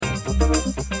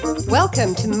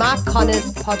Welcome to Mark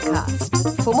Connor's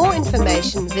podcast. For more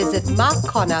information, visit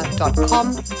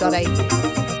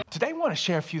markconnor.com.au. Today I want to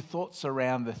share a few thoughts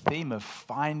around the theme of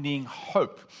finding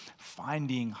hope.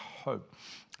 Finding hope.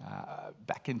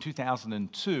 Back in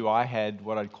 2002, I had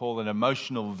what I'd call an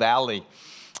emotional valley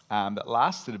that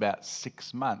lasted about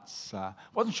 6 months.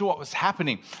 Wasn't sure what was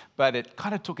happening, but it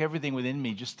kind of took everything within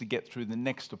me just to get through the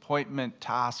next appointment,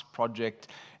 task, project,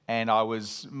 and I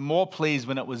was more pleased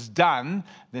when it was done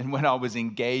than when I was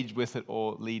engaged with it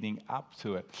or leading up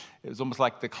to it. It was almost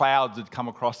like the clouds had come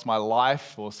across my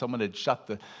life, or someone had shut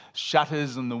the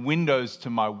shutters and the windows to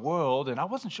my world, and I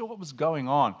wasn't sure what was going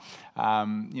on.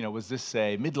 Was this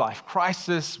a midlife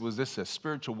crisis? Was this a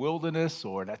spiritual wilderness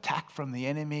or an attack from the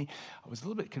enemy? I was a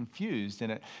little bit confused,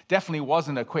 and it definitely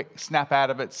wasn't a quick snap out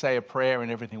of it, say a prayer, and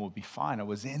everything will be fine. I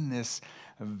was in this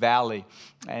valley.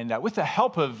 And with the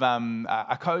help of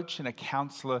a coach and a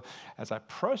counselor, as I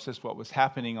processed what was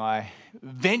happening, I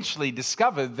eventually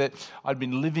discovered that I'd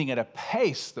been living at a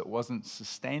pace that wasn't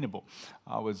sustainable.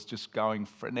 I was just going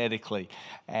frenetically.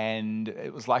 And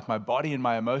it was like my body and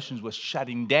my emotions were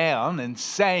shutting down and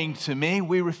saying to me,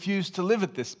 we refuse to live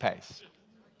at this pace.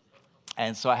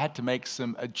 And so I had to make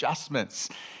some adjustments.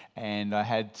 And I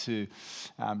had to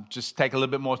just take a little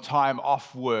bit more time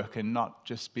off work and not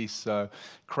just be so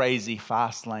crazy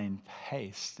fast lane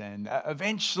paced. And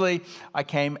eventually I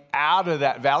came out of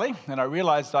that valley and I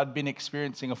realized I'd been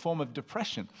experiencing a form of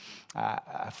depression,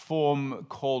 a form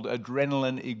called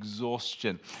adrenaline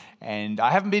exhaustion. And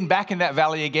I haven't been back in that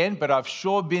valley again, but I've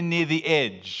sure been near the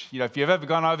edge. You know, if you've ever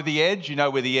gone over the edge, you know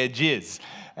where the edge is.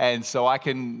 And so I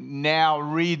can now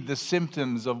read the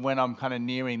symptoms of when I'm kind of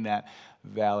nearing that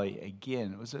valley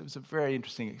again. It was a very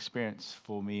interesting experience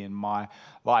for me in my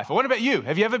life. What about you?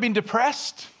 Have you ever been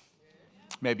depressed?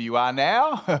 Maybe you are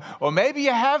now, or maybe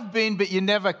you have been, but you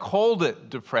never called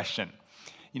it depression.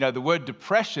 You know, the word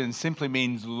depression simply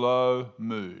means low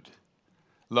mood.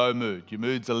 Low mood. Your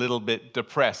mood's a little bit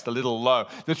depressed, a little low.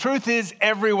 The truth is,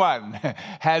 everyone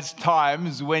has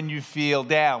times when you feel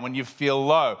down, when you feel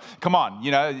low. Come on,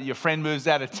 you know, your friend moves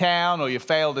out of town, or you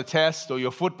failed a test, or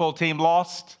your football team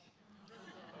lost.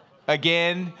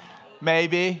 Again,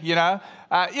 maybe,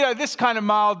 this kind of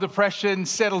mild depression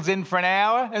settles in for an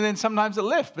hour and then sometimes it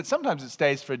lifts, but sometimes it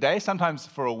stays for a day, sometimes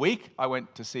for a week. I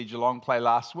went to see Geelong play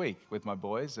last week with my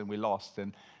boys and we lost,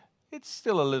 and it's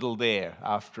still a little there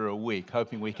after a week,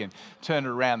 hoping we can turn it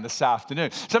around this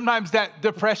afternoon. Sometimes that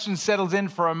depression settles in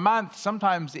for a month,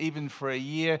 sometimes even for a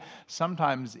year,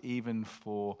 sometimes even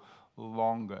for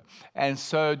longer. And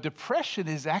so depression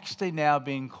is actually now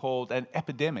being called an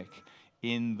epidemic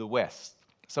in the West.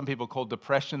 Some people call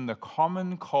depression the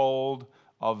common cold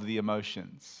of the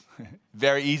emotions.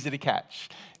 Very easy to catch.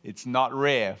 It's not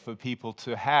rare for people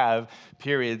to have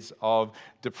periods of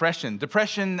depression.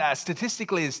 Depression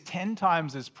statistically is 10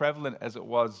 times as prevalent as it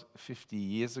was 50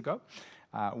 years ago.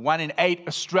 1 in 8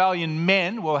 Australian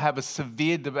men will have a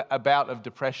severe bout of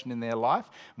depression in their life.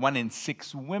 1 in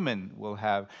 6 women will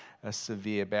have a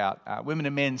severe bout. Women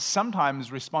and men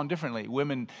sometimes respond differently.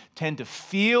 Women tend to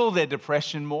feel their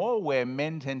depression more, where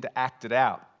men tend to act it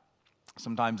out,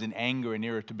 sometimes in anger and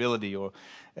irritability or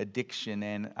addiction.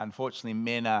 And unfortunately,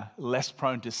 men are less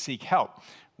prone to seek help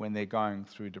when they're going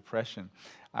through depression.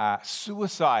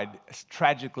 Suicide,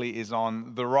 tragically, is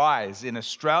on the rise. In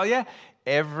Australia,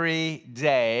 every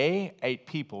day, 8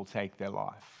 people take their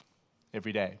life.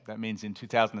 Every day. That means in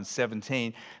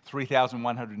 2017,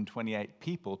 3,128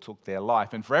 people took their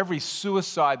life. And for every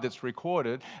suicide that's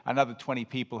recorded, another 20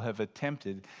 people have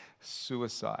attempted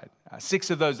suicide. 6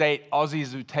 of those 8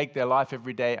 Aussies who take their life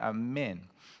every day are men.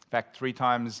 In fact,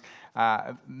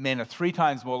 men are 3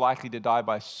 times more likely to die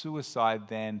by suicide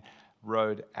than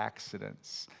road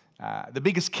accidents. The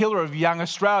biggest killer of young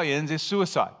Australians is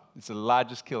suicide. It's the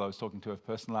largest killer. I was talking to a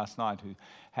person last night who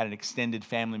had an extended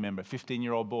family member, a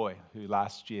 15-year-old boy who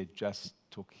last year just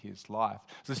took his life.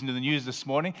 I was listening to the news this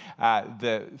morning.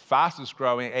 The fastest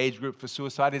growing age group for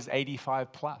suicide is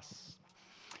 85 plus.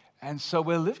 And so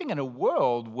we're living in a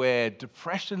world where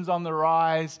depression's on the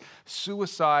rise,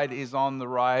 suicide is on the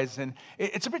rise, and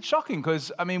it's a bit shocking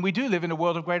because, we do live in a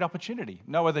world of great opportunity.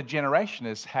 No other generation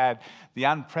has had the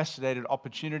unprecedented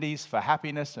opportunities for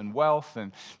happiness and wealth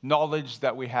and knowledge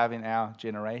that we have in our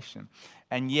generation.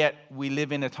 And yet we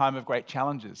live in a time of great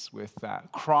challenges with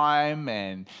crime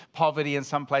and poverty in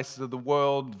some places of the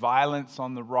world, violence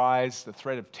on the rise, the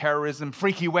threat of terrorism,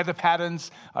 freaky weather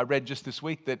patterns. I read just this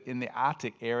week that in the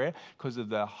Arctic area, because of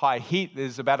the high heat,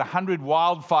 there's about 100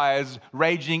 wildfires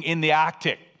raging in the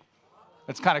Arctic.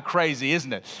 It's kind of crazy,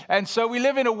 isn't it? And so we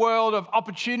live in a world of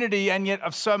opportunity and yet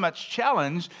of so much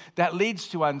challenge that leads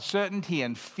to uncertainty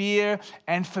and fear,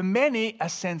 and for many, a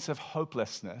sense of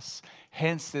hopelessness.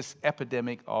 Hence this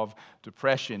epidemic of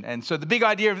depression. And so the big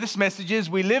idea of this message is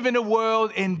we live in a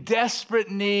world in desperate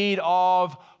need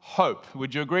of hope.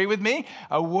 Would you agree with me?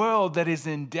 A world that is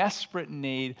in desperate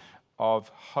need of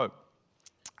hope.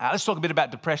 Let's talk a bit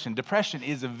about depression. Depression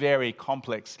is a very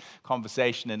complex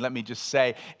conversation, and let me just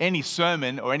say, any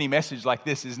sermon or any message like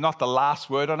this is not the last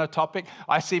word on a topic.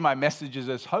 I see my messages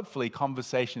as hopefully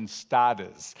conversation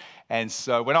starters. And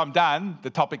so when I'm done, the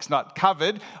topic's not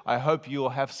covered. I hope you'll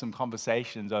have some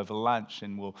conversations over lunch,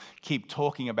 and we'll keep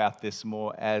talking about this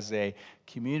more as a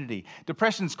community.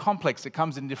 Depression's complex. It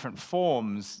comes in different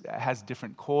forms, has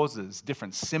different causes,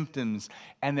 different symptoms,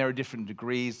 and there are different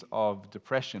degrees of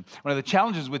depression. One of the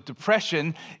challenges with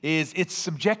depression is it's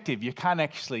subjective. You can't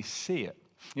actually see it.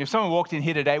 If someone walked in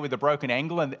here today with a broken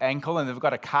ankle and they've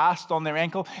got a cast on their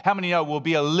ankle, how many know we'll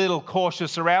be a little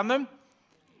cautious around them?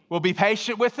 We'll be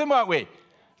patient with them, won't we?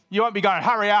 You won't be going,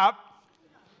 hurry up.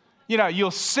 You know,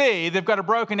 you'll see they've got a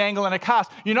broken ankle and a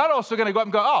cast. You're not also going to go up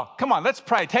and go, oh, come on, let's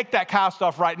pray. Take that cast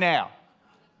off right now.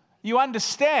 You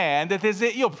understand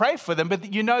that you'll pray for them,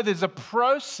 but you know there's a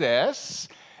process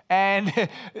and,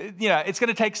 you know, it's going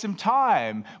to take some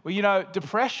time. Well, you know,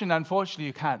 depression, unfortunately,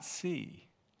 you can't see,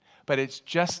 but it's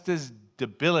just as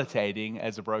debilitating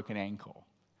as a broken ankle.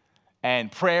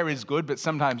 And prayer is good, but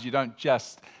sometimes you don't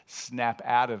just snap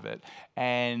out of it.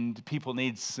 And people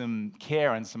need some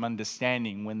care and some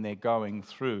understanding when they're going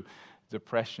through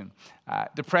depression.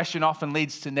 Depression often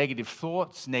leads to negative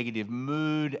thoughts, negative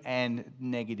mood, and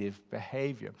negative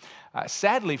behavior.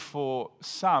 Sadly, for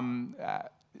some,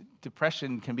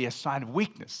 depression can be a sign of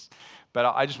weakness. But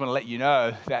I just want to let you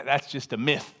know that that's just a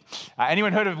myth.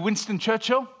 Anyone heard of Winston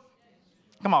Churchill?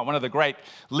 Come on, one of the great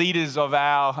leaders of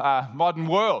our modern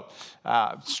world.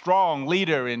 Strong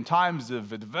leader in times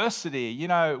of adversity. You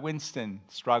know, Winston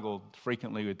struggled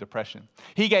frequently with depression.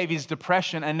 He gave his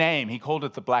depression a name. He called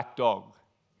it the black dog.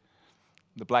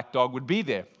 The black dog would be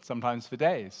there, sometimes for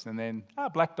days, and then,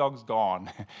 black dog's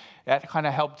gone. That kind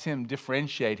of helped him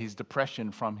differentiate his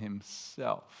depression from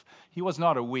himself. He was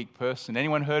not a weak person.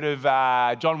 Anyone heard of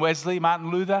John Wesley,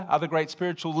 Martin Luther, other great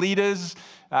spiritual leaders,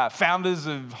 founders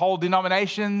of whole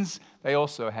denominations? They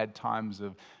also had times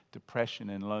of depression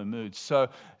and low moods. So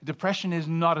depression is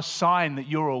not a sign that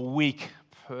you're a weak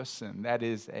person. That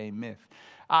is a myth.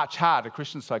 Arch Hart, a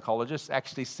Christian psychologist,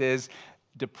 actually says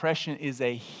depression is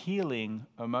a healing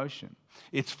emotion.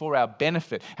 It's for our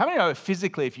benefit. How many know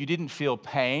physically if you didn't feel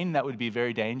pain, that would be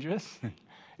very dangerous?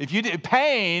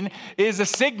 Pain is a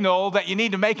signal that you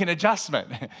need to make an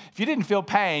adjustment. If you didn't feel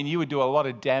pain, you would do a lot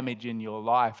of damage in your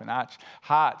life. And Arch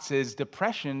Hart says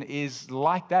depression is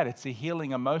like that. It's a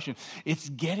healing emotion. It's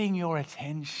getting your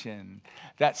attention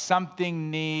that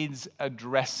something needs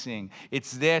addressing.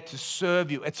 It's there to serve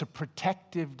you. It's a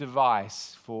protective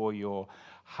device for your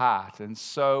heart. And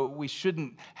so we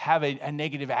shouldn't have a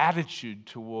negative attitude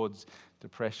towards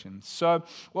depression. So,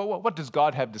 what does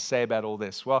God have to say about all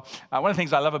this? Well, one of the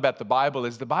things I love about the Bible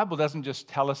is the Bible doesn't just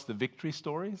tell us the victory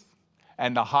stories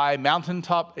and the high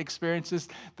mountaintop experiences.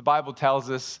 The Bible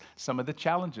tells us some of the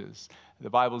challenges.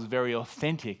 The Bible is very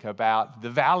authentic about the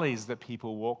valleys that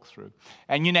people walk through.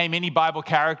 And you name any Bible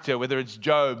character, whether it's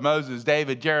Job, Moses,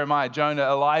 David, Jeremiah, Jonah,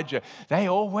 Elijah, they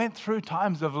all went through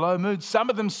times of low moods, some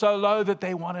of them so low that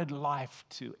they wanted life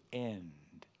to end.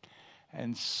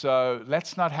 And so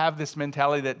let's not have this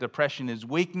mentality that depression is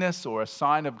weakness or a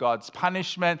sign of God's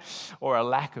punishment or a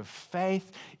lack of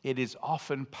faith. It is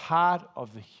often part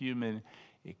of the human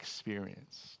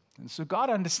experience. And so God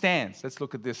understands. Let's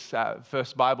look at this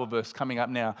first Bible verse coming up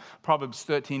now. Proverbs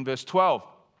 13, verse 12.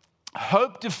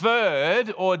 Hope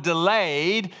deferred or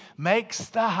delayed makes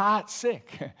the heart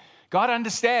sick. God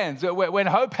understands that when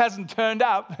hope hasn't turned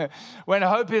up, when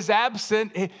hope is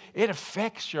absent, it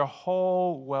affects your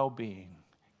whole well-being.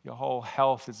 Your whole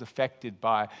health is affected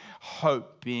by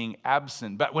hope being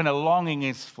absent. But when a longing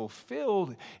is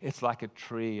fulfilled, it's like a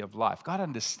tree of life. God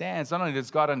understands. Not only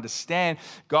does God understand,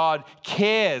 God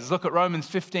cares. Look at Romans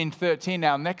 15:13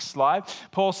 now, next slide.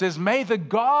 Paul says, may the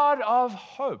God of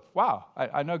hope. Wow,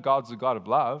 I know God's a God of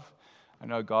love. I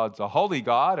know God's a holy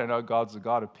God. I know God's a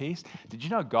God of peace. Did you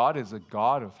know God is a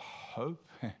God of hope?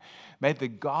 May the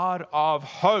God of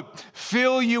hope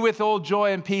fill you with all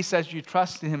joy and peace as you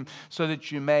trust in him so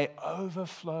that you may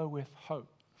overflow with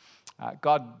hope.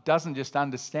 God doesn't just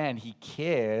understand, he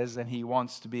cares and he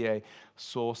wants to be a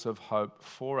source of hope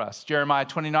for us. Jeremiah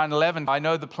 29:11, I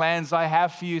know the plans I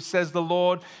have for you, says the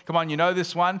Lord. Come on, you know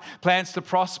this one. Plans to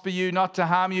prosper you, not to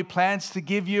harm you. Plans to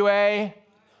give you a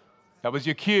That was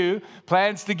your cue.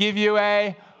 Plans to give you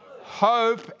a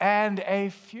hope and a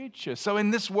future. So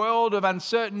in this world of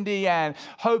uncertainty and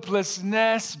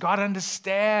hopelessness, God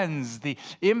understands the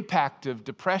impact of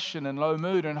depression and low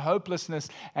mood and hopelessness,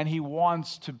 and He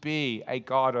wants to be a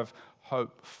God of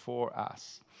hope for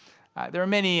us. There are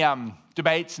many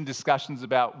debates and discussions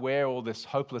about where all this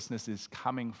hopelessness is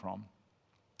coming from.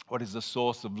 What is the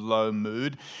source of low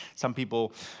mood? Some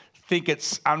people think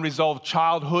it's unresolved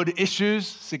childhood issues.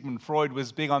 Sigmund Freud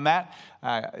was big on that.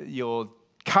 Your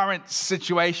current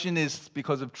situation is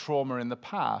because of trauma in the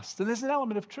past. And there's an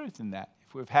element of truth in that.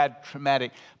 If we've had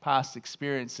traumatic past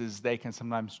experiences, they can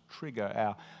sometimes trigger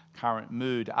our current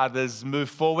mood. Others move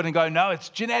forward and go, no, it's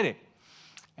genetic.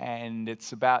 And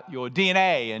it's about your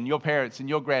DNA and your parents and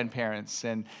your grandparents.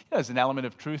 And there's an element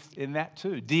of truth in that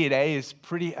too. DNA is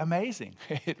pretty amazing.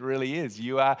 It really is.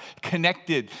 You are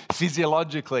connected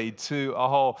physiologically to a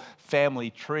whole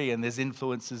family tree, and there's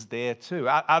influences there too.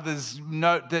 Others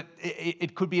note that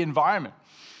it could be environment.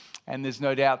 And there's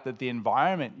no doubt that the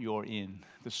environment you're in,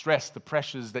 the stress, the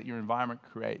pressures that your environment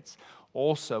creates,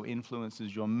 also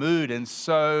influences your mood. And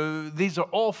so these are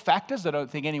all factors. I don't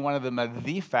think any one of them are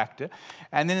the factor.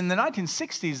 And then in the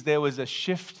 1960s, there was a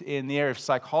shift in the area of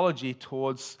psychology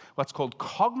towards what's called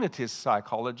cognitive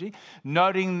psychology,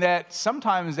 noting that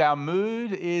sometimes our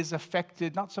mood is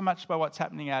affected not so much by what's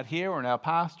happening out here or in our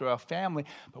past or our family,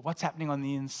 but what's happening on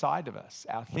the inside of us.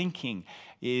 Our thinking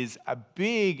is a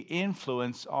big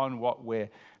influence on what we're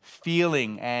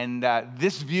feeling, and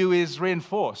this view is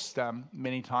reinforced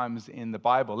many times in the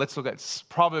Bible. Let's look at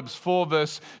Proverbs 4,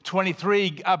 verse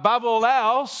 23. Above all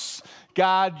else,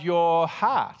 guard your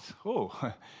heart.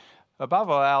 Oh,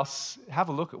 above all else, have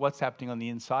a look at what's happening on the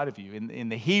inside of you. In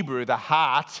the Hebrew, the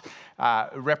heart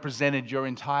represented your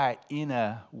entire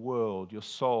inner world, your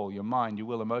soul, your mind, your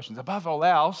will, emotions. Above all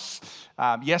else,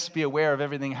 yes, be aware of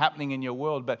everything happening in your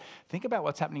world, but think about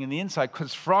what's happening in the inside,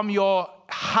 because from your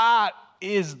heart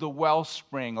is the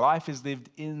wellspring. Life is lived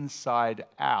inside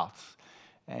out.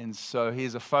 And so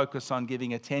here's a focus on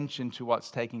giving attention to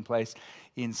what's taking place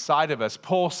inside of us.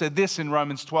 Paul said this in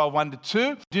Romans 12,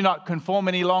 1-2. Do not conform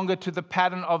any longer to the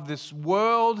pattern of this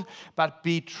world, but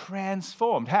be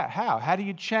transformed. How? How do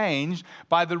you change?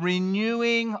 By the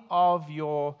renewing of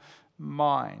your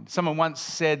mind. Someone once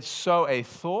said, sow a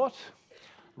thought,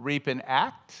 reap an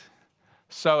act.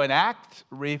 Sow an act,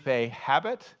 reap a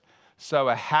habit. Sow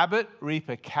a habit, reap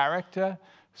a character.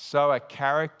 Sow a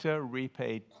character, reap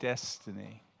a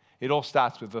destiny. It all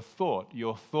starts with a thought.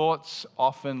 Your thoughts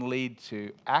often lead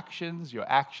to actions. Your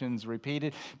actions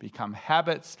repeated become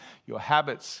habits. Your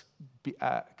habits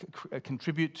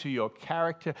contribute to your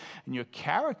character. And your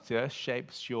character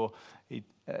shapes your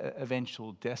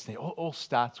eventual destiny. All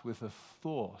starts with a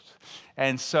thought.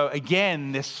 And so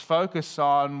again, this focus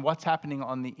on what's happening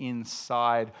on the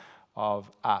inside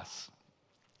of us.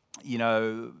 You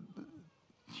know,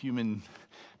 human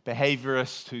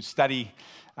behaviorists who study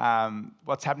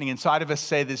what's happening inside of us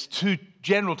say there's two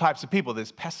general types of people.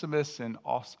 There's pessimists and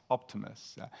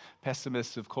optimists.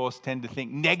 Pessimists, of course, tend to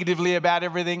think negatively about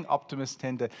everything. Optimists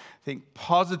tend to think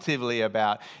positively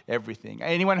about everything.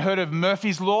 Anyone heard of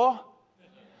Murphy's Law?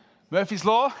 Murphy's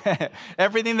Law?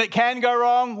 Everything that can go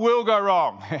wrong will go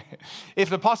wrong. If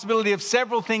the possibility of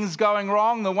several things going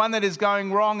wrong, the one that is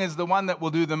going wrong is the one that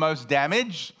will do the most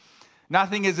damage.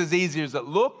 Nothing is as easy as it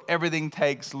looks. Everything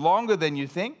takes longer than you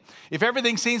think. If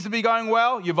everything seems to be going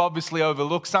well, you've obviously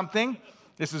overlooked something.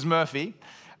 This is Murphy.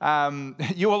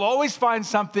 You will always find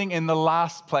something in the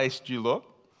last place you look.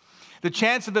 The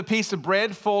chance of a piece of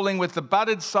bread falling with the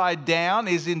buttered side down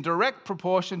is in direct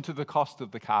proportion to the cost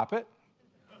of the carpet.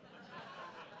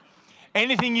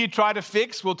 Anything you try to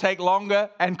fix will take longer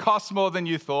and cost more than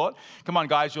you thought. Come on,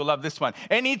 guys, you'll love this one.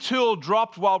 Any tool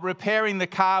dropped while repairing the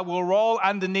car will roll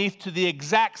underneath to the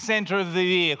exact center of the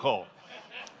vehicle.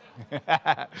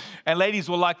 And ladies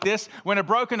will like this. When a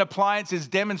broken appliance is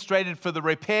demonstrated for the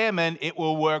repairman, it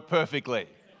will work perfectly.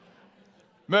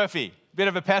 Murphy, bit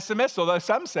of a pessimist, although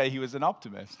some say he was an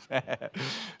optimist.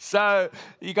 So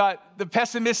you got the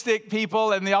pessimistic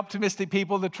people and the optimistic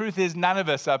people. The truth is none of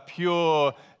us are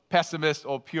pure pessimist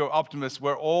or pure optimist.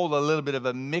 We're all a little bit of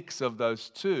a mix of those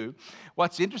two.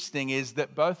 What's interesting is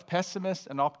that both pessimists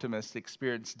and optimists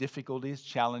experience difficulties,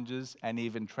 challenges, and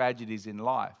even tragedies in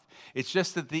life. It's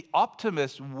just that the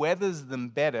optimist weathers them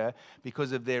better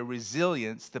because of their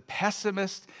resilience. The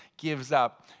pessimist gives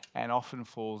up and often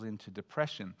falls into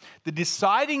depression. The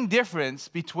deciding difference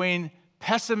between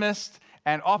pessimist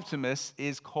and optimist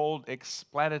is called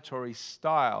explanatory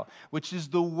style, which is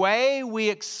the way we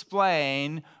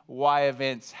explain why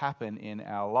events happen in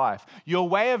our life. Your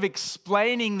way of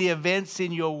explaining the events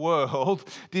in your world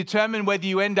determine whether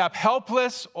you end up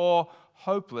helpless or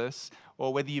hopeless,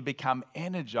 or whether you become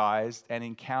energized and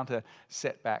encounter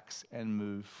setbacks and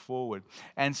move forward.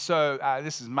 And so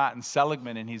this is Martin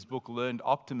Seligman in his book, Learned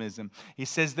Optimism. He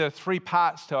says there are three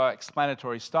parts to our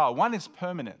explanatory style. One is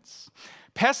permanence.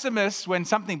 Pessimists, when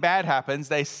something bad happens,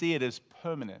 they see it as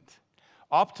permanent.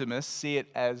 Optimists see it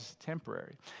as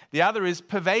temporary. The other is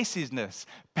pervasiveness.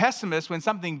 Pessimists, when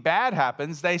something bad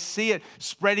happens, they see it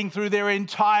spreading through their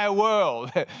entire world.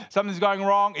 Something's going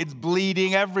wrong, it's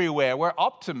bleeding everywhere. Where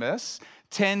optimists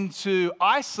tend to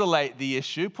isolate the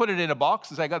issue, put it in a box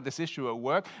and say, I got this issue at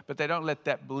work, but they don't let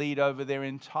that bleed over their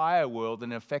entire world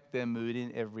and affect their mood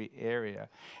in every area.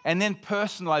 And then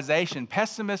personalization.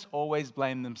 Pessimists always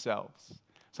blame themselves.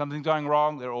 Something's going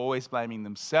wrong, they're always blaming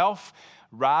themselves,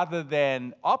 rather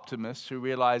than optimists who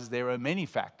realize there are many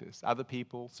factors, other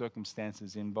people,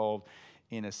 circumstances involved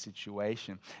in a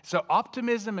situation. So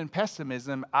optimism and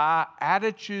pessimism are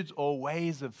attitudes or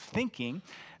ways of thinking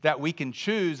that we can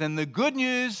choose. And the good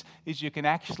news is you can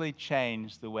actually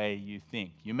change the way you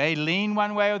think. You may lean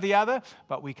one way or the other,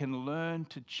 but we can learn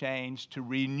to change, to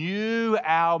renew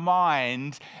our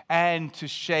mind, and to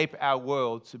shape our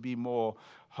world to be more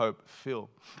hope-filled.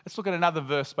 Let's look at another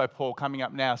verse by Paul coming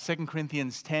up now, 2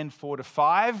 Corinthians 10,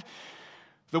 4-5.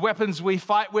 The weapons we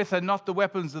fight with are not the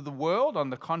weapons of the world. On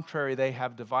the contrary, they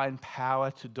have divine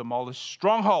power to demolish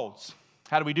strongholds.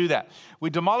 How do we do that? We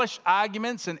demolish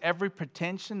arguments and every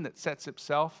pretension that sets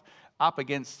itself up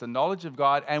against the knowledge of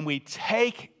God, and we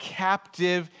take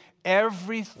captive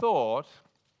every thought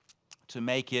to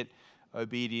make it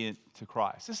obedient to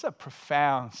Christ. This is a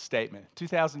profound statement.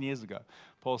 2,000 years ago,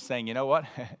 Paul's saying, you know what?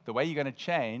 The way you're going to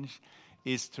change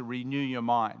is to renew your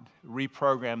mind.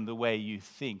 Reprogram the way you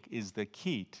think is the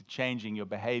key to changing your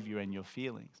behavior and your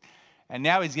feelings. And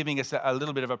now he's giving us a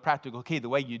little bit of a practical key. The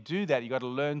way you do that, you've got to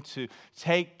learn to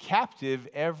take captive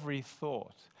every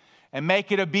thought and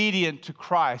make it obedient to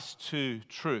Christ, to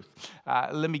truth.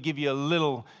 Let me give you a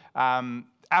little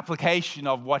application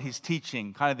of what he's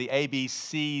teaching, kind of the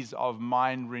ABCs of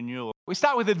mind renewal. We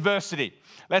start with adversity.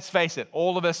 Let's face it,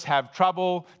 all of us have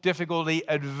trouble, difficulty,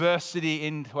 adversity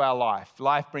into our life.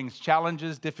 Life brings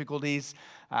challenges, difficulties.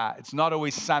 It's not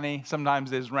always sunny.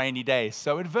 Sometimes there's rainy days.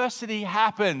 So adversity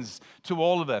happens to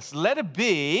all of us. Letter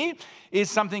B is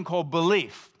something called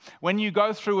belief. When you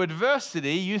go through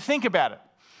adversity, you think about it.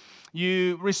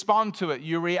 You respond to it,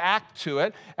 you react to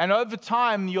it, and over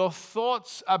time, your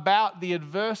thoughts about the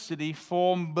adversity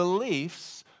form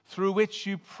beliefs through which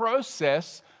you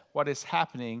process what is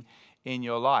happening in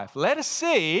your life. Let us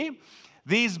see,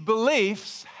 these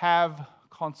beliefs have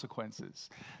consequences.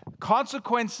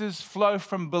 Consequences flow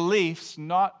from beliefs,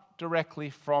 not directly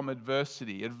from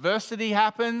adversity. Adversity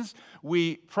happens,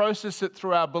 we process it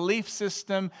through our belief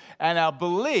system, and our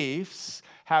beliefs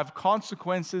have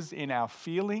consequences in our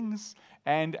feelings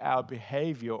and our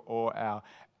behavior or our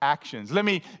actions. Let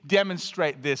me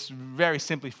demonstrate this very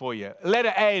simply for you.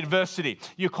 Letter A, adversity.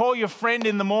 You call your friend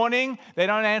in the morning, they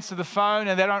don't answer the phone,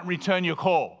 and they don't return your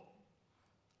call.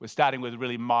 We're starting with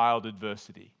really mild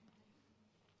adversity.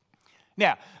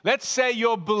 Now, let's say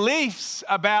your beliefs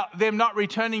about them not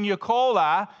returning your call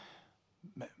are,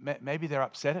 maybe they're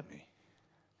upset at me.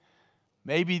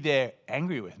 Maybe they're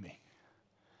angry with me.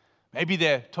 Maybe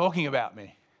they're talking about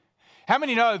me. How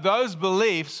many know those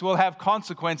beliefs will have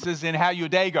consequences in how your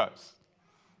day goes?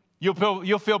 You'll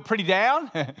feel pretty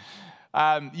down.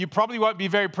 You probably won't be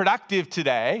very productive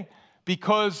today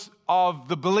because of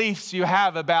the beliefs you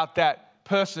have about that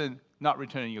person not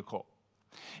returning your call.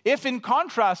 If in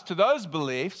contrast to those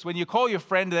beliefs, when you call your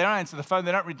friend, they don't answer the phone,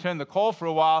 they don't return the call for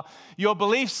a while, your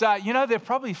beliefs are, they're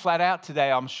probably flat out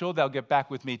today. I'm sure they'll get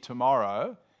back with me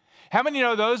tomorrow. How many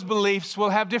know those beliefs will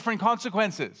have different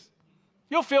consequences?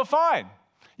 You'll feel fine.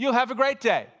 You'll have a great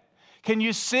day. Can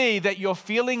you see that your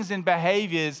feelings and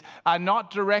behaviors are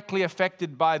not directly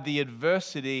affected by the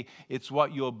adversity? It's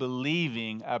what you're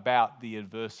believing about the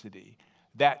adversity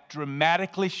that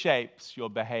dramatically shapes your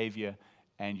behavior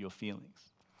and your feelings.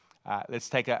 Let's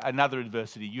take another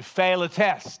adversity. You fail a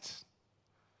test.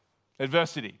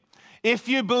 Adversity. If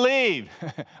you believe,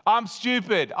 I'm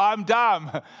stupid, I'm dumb,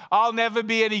 I'll never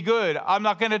be any good, I'm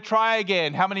not going to try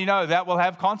again, how many know that will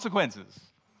have consequences?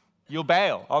 You'll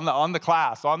bail on the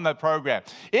class, on the program.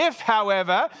 If,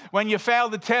 however, when you fail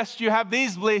the test, you have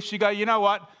these beliefs, you go, you know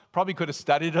what, probably could have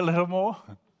studied a little more.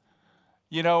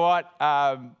 You know what,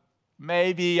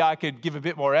 maybe I could give a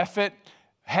bit more effort.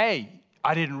 Hey,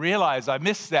 I didn't realize I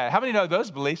missed that. How many know those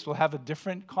beliefs will have a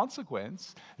different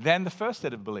consequence than the first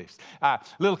set of beliefs?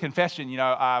 Little confession,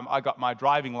 I got my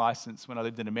driving license when I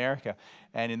lived in America.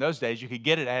 And in those days, you could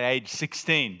get it at age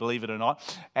 16, believe it or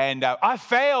not. And I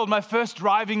failed my first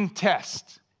driving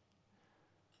test.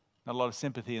 Not a lot of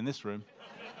sympathy in this room.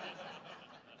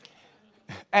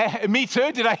 Me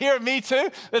too? Did I hear a me too?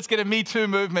 Let's get a me too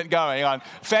movement going on.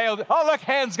 Failed. Oh, look,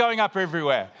 hands going up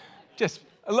everywhere. Just,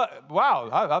 look, wow,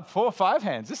 I have 4 or 5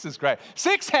 hands. This is great.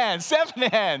 6 hands, 7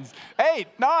 hands, 8,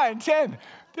 9, 10.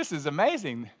 This is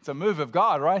amazing. It's a move of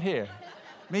God right here.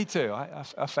 Me too.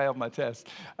 I failed my test.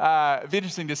 It'd be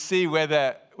interesting to see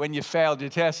whether when you failed your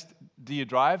test, do you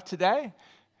drive today?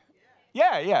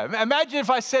 Yeah. Imagine if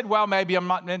I said, well, maybe I'm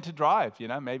not meant to drive,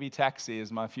 maybe taxi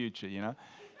is my future,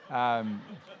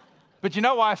 But you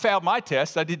know why I failed my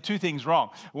test? I did 2 things wrong.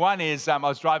 One is I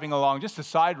was driving along just a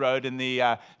side road and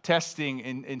the testing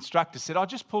instructor said, oh,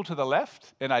 just pull to the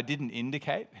left. And I didn't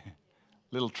indicate.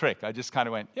 Little trick. I just kind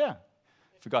of went, yeah.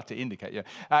 Forgot to indicate,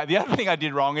 yeah. The other thing I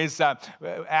did wrong is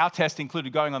our test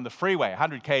included going on the freeway,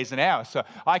 100 Ks an hour. So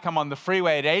I come on the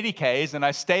freeway at 80 Ks and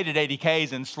I stayed at 80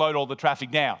 Ks and slowed all the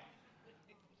traffic down.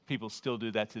 People still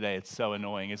do that today. It's so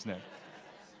annoying, isn't it?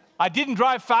 I didn't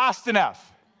drive fast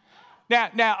enough.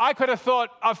 Now I could have thought,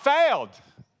 I failed.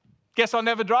 Guess I'll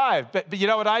never drive. But you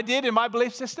know what I did in my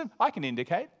belief system? I can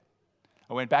indicate.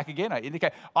 I went back again. I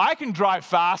indicate. I can drive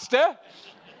faster.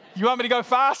 You want me to go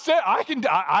faster? I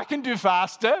can do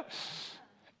faster.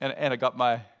 And I got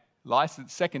my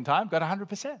license second time, got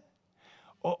 100%.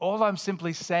 All I'm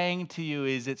simply saying to you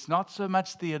is it's not so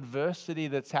much the adversity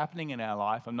that's happening in our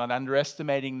life. I'm not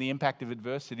underestimating the impact of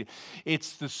adversity.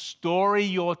 It's the story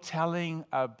you're telling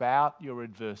about your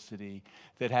adversity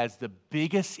that has the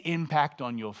biggest impact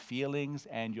on your feelings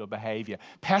and your behavior.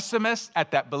 Pessimists at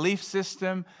that belief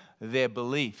system, their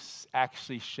beliefs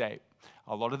actually shape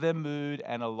a lot of their mood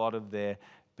and a lot of their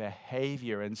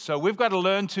behavior. And so we've got to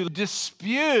learn to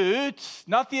dispute,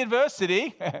 not the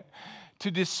adversity, to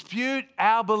dispute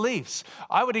our beliefs.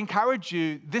 I would encourage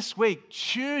you this week,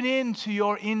 tune in to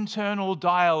your internal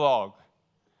dialogue.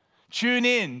 Tune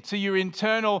in to your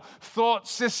internal thought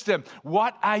system.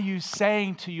 What are you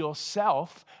saying to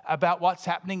yourself about what's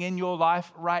happening in your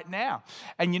life right now?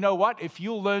 And you know what? If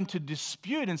you'll learn to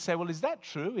dispute and say, well, is that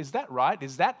true? Is that right?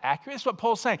 Is that accurate? That's what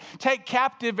Paul's saying. Take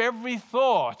captive every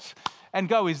thought and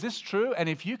go, is this true? And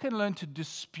if you can learn to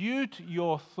dispute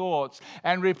your thoughts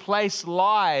and replace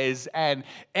lies and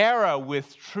error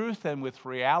with truth and with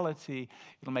reality,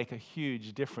 it'll make a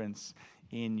huge difference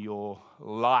in your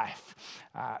life.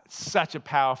 Such a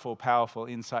powerful, powerful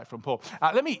insight from Paul.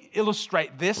 Let me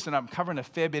illustrate this, and I'm covering a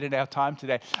fair bit in our time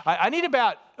today. I need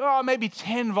about, maybe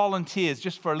 10 volunteers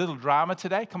just for a little drama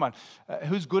today. Come on,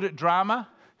 who's good at drama?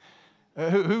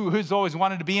 Who's always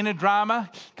wanted to be in a drama?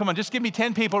 Come on, just give me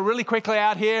 10 people really quickly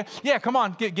out here. Yeah, come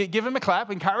on, give them a clap,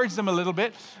 encourage them a little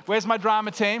bit. Where's my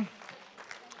drama team?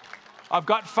 I've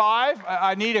got 5.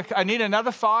 I need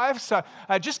another 5. So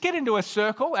just get into a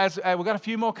circle. As we've got a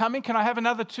few more coming. Can I have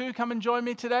another 2 come and join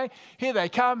me today? Here they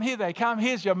come. Here they come.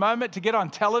 Here's your moment to get on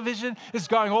television. It's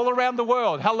going all around the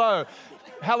world. Hello.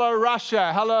 Hello,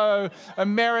 Russia. Hello,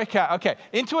 America. Okay,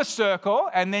 into a circle,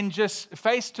 and then just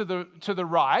face to the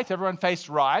right. Everyone face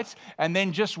right, and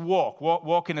then just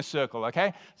walk in a circle.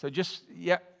 Okay, so just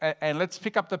and let's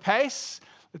pick up the pace.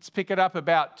 Let's pick it up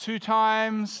about 2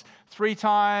 times, 3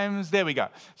 times. There we go.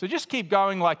 So just keep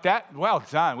going like that. Well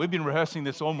done. We've been rehearsing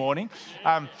this all morning.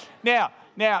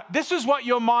 Now, this is what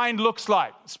your mind looks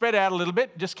like. Spread out a little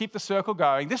bit. Just keep the circle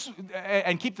going.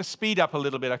 And keep the speed up a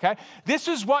little bit, okay? This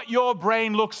is what your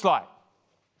brain looks like.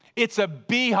 It's a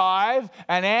beehive,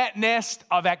 an ant nest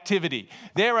of activity.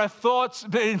 There are thoughts.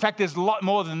 In fact, there's a lot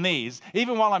more than these.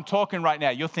 Even while I'm talking right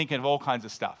now, you're thinking of all kinds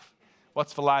of stuff.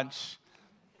 What's for lunch?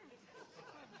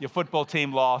 Your football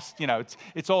team lost,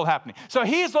 it's all happening. So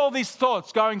here's all these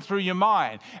thoughts going through your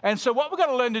mind. And so what we've got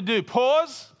to learn to do,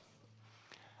 pause.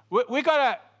 We've got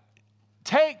to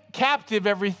take captive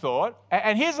every thought.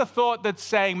 And here's a thought that's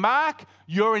saying, Mark,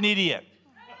 you're an idiot.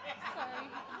 Sorry.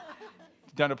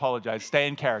 Don't apologize. Stay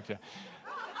in character.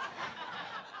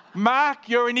 Mark,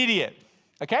 you're an idiot.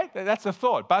 Okay? That's a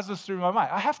thought. Buzzes through my mind.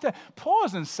 I have to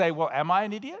pause and say, well, am I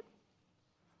an idiot?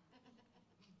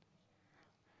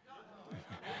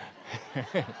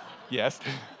 Yes.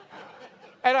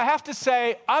 And I have to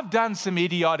say, I've done some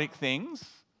idiotic things,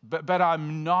 but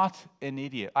I'm not an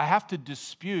idiot. I have to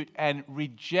dispute and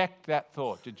reject that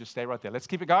thought. Just stay right there. Let's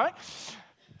keep it going.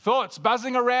 Thoughts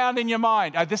buzzing around in your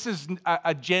mind. This is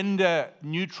a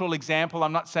gender-neutral example.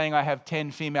 I'm not saying I have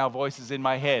 10 female voices in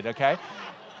my head, okay?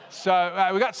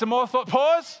 So we got some more thought.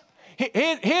 Pause.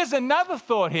 Here's another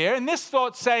thought here, and this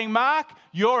thought's saying, Mark,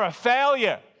 you're a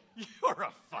failure. You're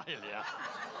a failure.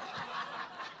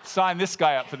 Sign this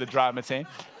guy up for the drama team.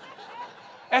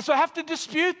 And so I have to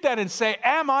dispute that and say,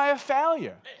 am I a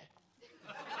failure?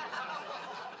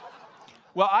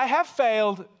 Well, I have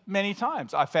failed many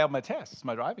times. I failed my tests,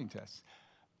 my driving tests.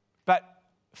 But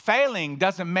failing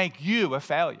doesn't make you a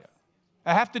failure.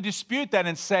 I have to dispute that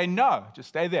and say, no, just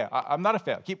stay there. I'm not a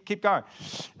failure. Keep going.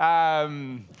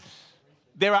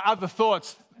 There are other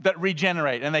thoughts that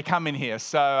regenerate, and they come in here.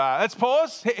 So let's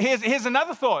pause. Here's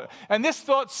another thought. And this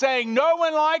thought's saying, no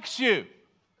one likes you.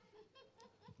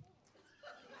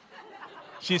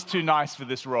 She's too nice for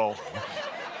this role.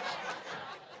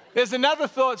 There's another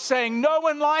thought saying, no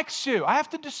one likes you. I have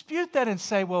to dispute that and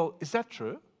say, well, is that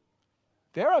true?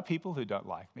 There are people who don't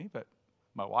like me, but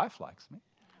my wife likes me.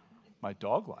 My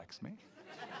dog likes me.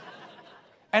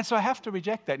 And so I have to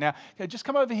reject that. Now, just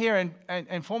come over here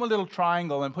and form a little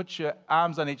triangle and put your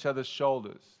arms on each other's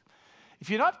shoulders. If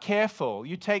you're not careful,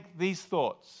 you take these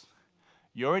thoughts.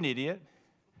 You're an idiot.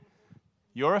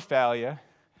 You're a failure.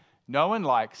 No one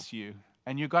likes you.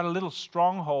 And you've got a little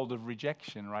stronghold of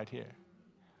rejection right here.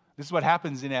 This is what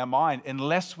happens in our mind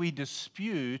unless we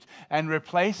dispute and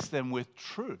replace them with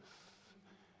truth.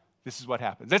 This is what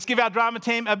happens. Let's give our drama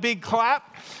team a big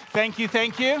clap. Thank you,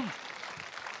 thank you.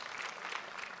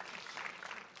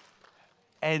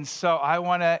 And so I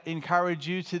want to encourage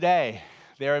you today.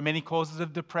 There are many causes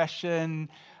of depression.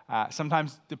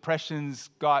 Sometimes depression's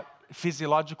got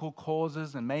physiological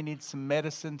causes and may need some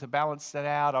medicine to balance that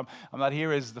out. I'm not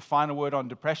here as the final word on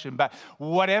depression, but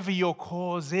whatever your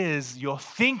cause is, your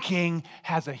thinking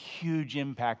has a huge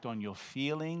impact on your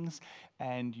feelings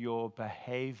and your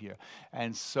behavior.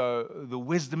 And so the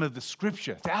wisdom of the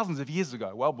scripture, thousands of years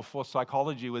ago, well before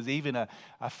psychology was even a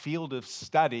field of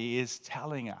study, is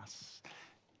telling us,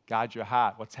 guard your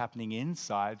heart. What's happening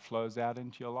inside flows out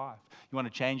into your life. You want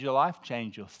to change your life?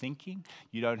 Change your thinking.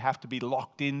 You don't have to be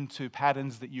locked into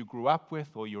patterns that you grew up with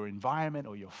or your environment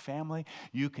or your family.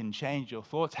 You can change your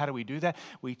thoughts. How do we do that?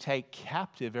 We take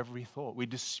captive every thought. We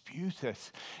dispute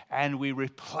it and we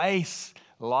replace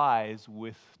lies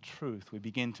with truth. We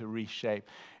begin to reshape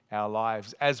our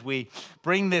lives. As we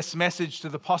bring this message to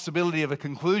the possibility of a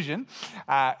conclusion,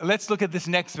 let's look at this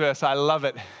next verse. I love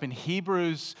it. In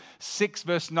Hebrews 6,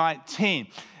 verse 19,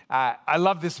 I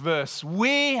love this verse.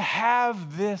 We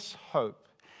have this hope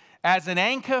as an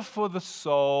anchor for the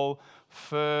soul,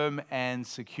 firm and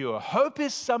secure. Hope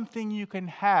is something you can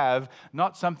have,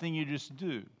 not something you just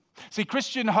do. See,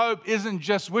 Christian hope isn't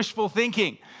just wishful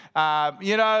thinking.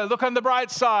 Look on the bright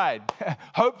side.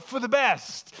 Hope for the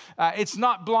best. It's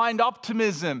not blind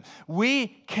optimism. We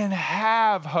can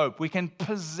have hope. We can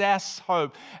possess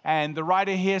hope. And the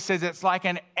writer here says it's like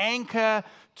an anchor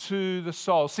to the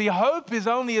soul. See, hope is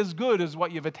only as good as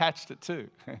what you've attached it to.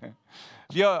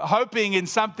 If you're hoping in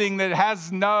something that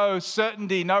has no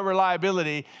certainty, no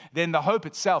reliability, then the hope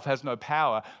itself has no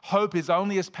power. Hope is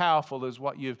only as powerful as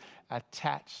what you've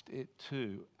attached it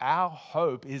to. Our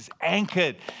hope is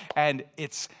anchored, and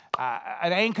it's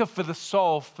an anchor for the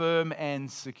soul, firm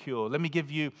and secure. Let me give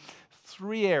you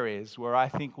 3 areas where I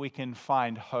think we can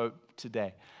find hope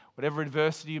today. Whatever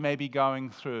adversity you may be going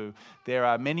through, there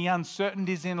are many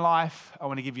uncertainties in life. I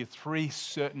want to give you 3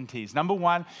 certainties. Number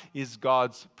 1 is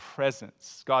God's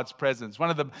presence. God's presence. One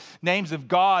of the names of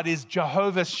God is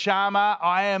Jehovah Shammah.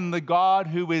 I am the God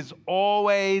who is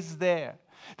always there.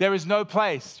 There is no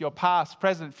place, your past,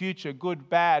 present, future, good,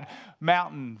 bad,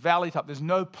 mountain, valley top. There's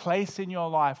no place in your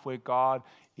life where God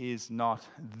is not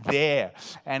there.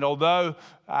 And although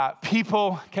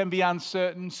people can be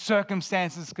uncertain,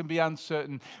 circumstances can be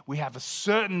uncertain, we have a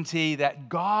certainty that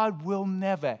God will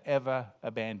never, ever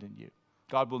abandon you.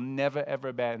 God will never, ever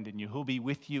abandon you. He'll be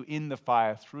with you in the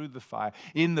fire, through the fire,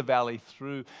 in the valley,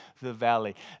 through the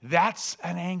valley. That's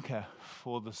an anchor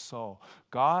for the soul.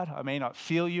 God, I may not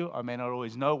feel you. I may not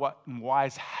always know what and why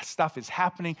stuff is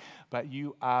happening, but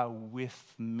you are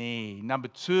with me. Number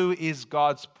 2 is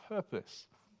God's purpose.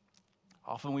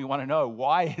 Often we want to know,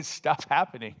 why is stuff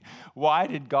happening? Why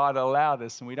did God allow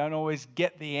this? And we don't always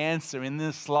get the answer in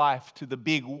this life to the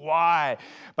big why.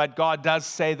 But God does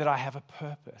say that I have a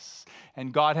purpose.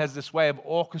 And God has this way of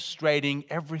orchestrating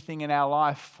everything in our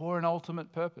life for an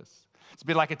ultimate purpose. It's a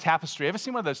bit like a tapestry. Ever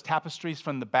seen one of those tapestries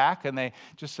from the back and they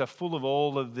just are full of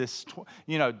all of this,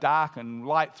 dark and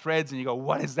light threads, and you go,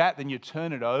 what is that? Then you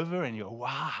turn it over and you go,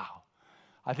 wow.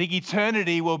 I think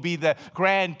eternity will be the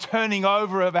grand turning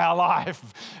over of our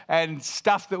life and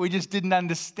stuff that we just didn't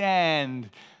understand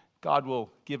God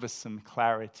will give us some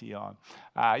clarity on.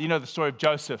 You know the story of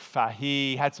Joseph.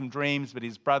 He had some dreams, but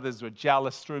his brothers were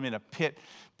jealous, threw him in a pit,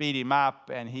 beat him up,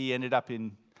 and he ended up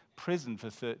in prison for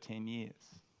 13 years.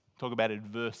 Talk about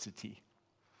adversity.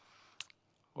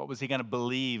 What was he going to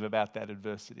believe about that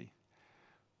adversity?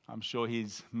 I'm sure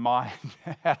his mind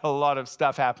had a lot of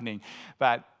stuff happening,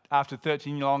 but after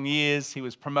 13 long years, he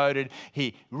was promoted.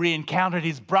 He re-encountered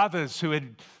his brothers who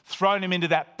had thrown him into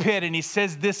that pit. And he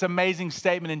says this amazing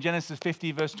statement in Genesis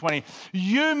 50, verse 20.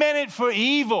 You meant it for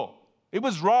evil. It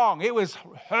was wrong. It was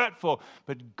hurtful.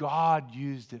 But God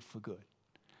used it for good.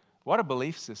 What a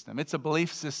belief system. It's a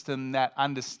belief system that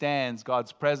understands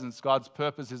God's presence, God's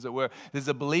purpose, as it were. There's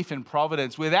a belief in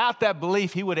providence. Without that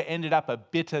belief, he would have ended up a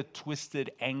bitter,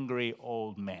 twisted, angry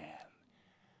old man.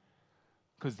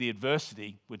 Because the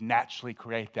adversity would naturally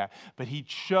create that. But he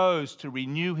chose to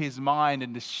renew his mind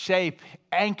and to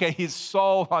anchor his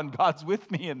soul on God's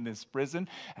with me in this prison.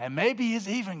 And maybe he's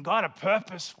even got a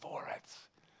purpose for it.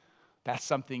 That's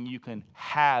something you can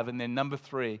have. And then number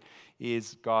 3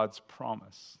 is God's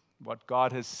promise. What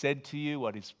God has said to you,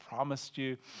 what he's promised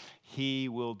you, he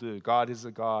will do. God is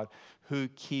a God who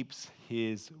keeps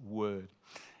his word.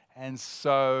 And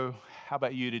so, how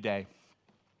about you today?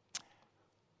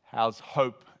 How's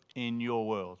hope in your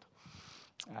world?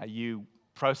 Are you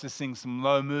processing some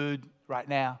low mood right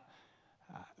now?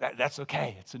 That's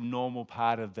okay. It's a normal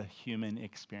part of the human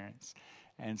experience.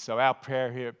 And so our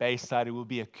prayer here at Bayside will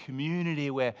be a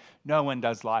community where no one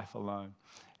does life alone.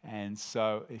 And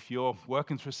so if you're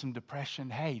working through some depression,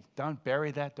 hey, don't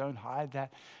bury that, don't hide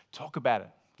that. Talk about it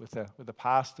with a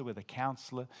pastor, with a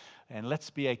counselor, and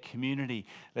let's be a community.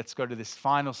 Let's go to this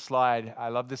final slide. I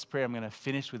love this prayer. I'm going to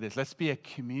finish with this. Let's be a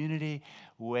community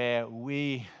where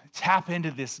we tap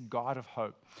into this God of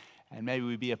hope, and maybe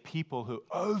we be a people who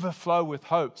overflow with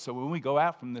hope. So when we go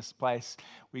out from this place,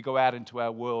 we go out into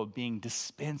our world being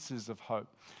dispensers of hope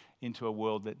into a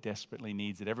world that desperately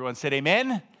needs it. Everyone said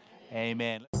amen?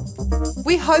 Amen.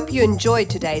 We hope you enjoyed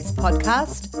today's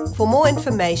podcast. For more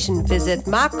information, visit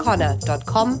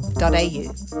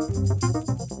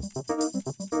markconnor.com.au.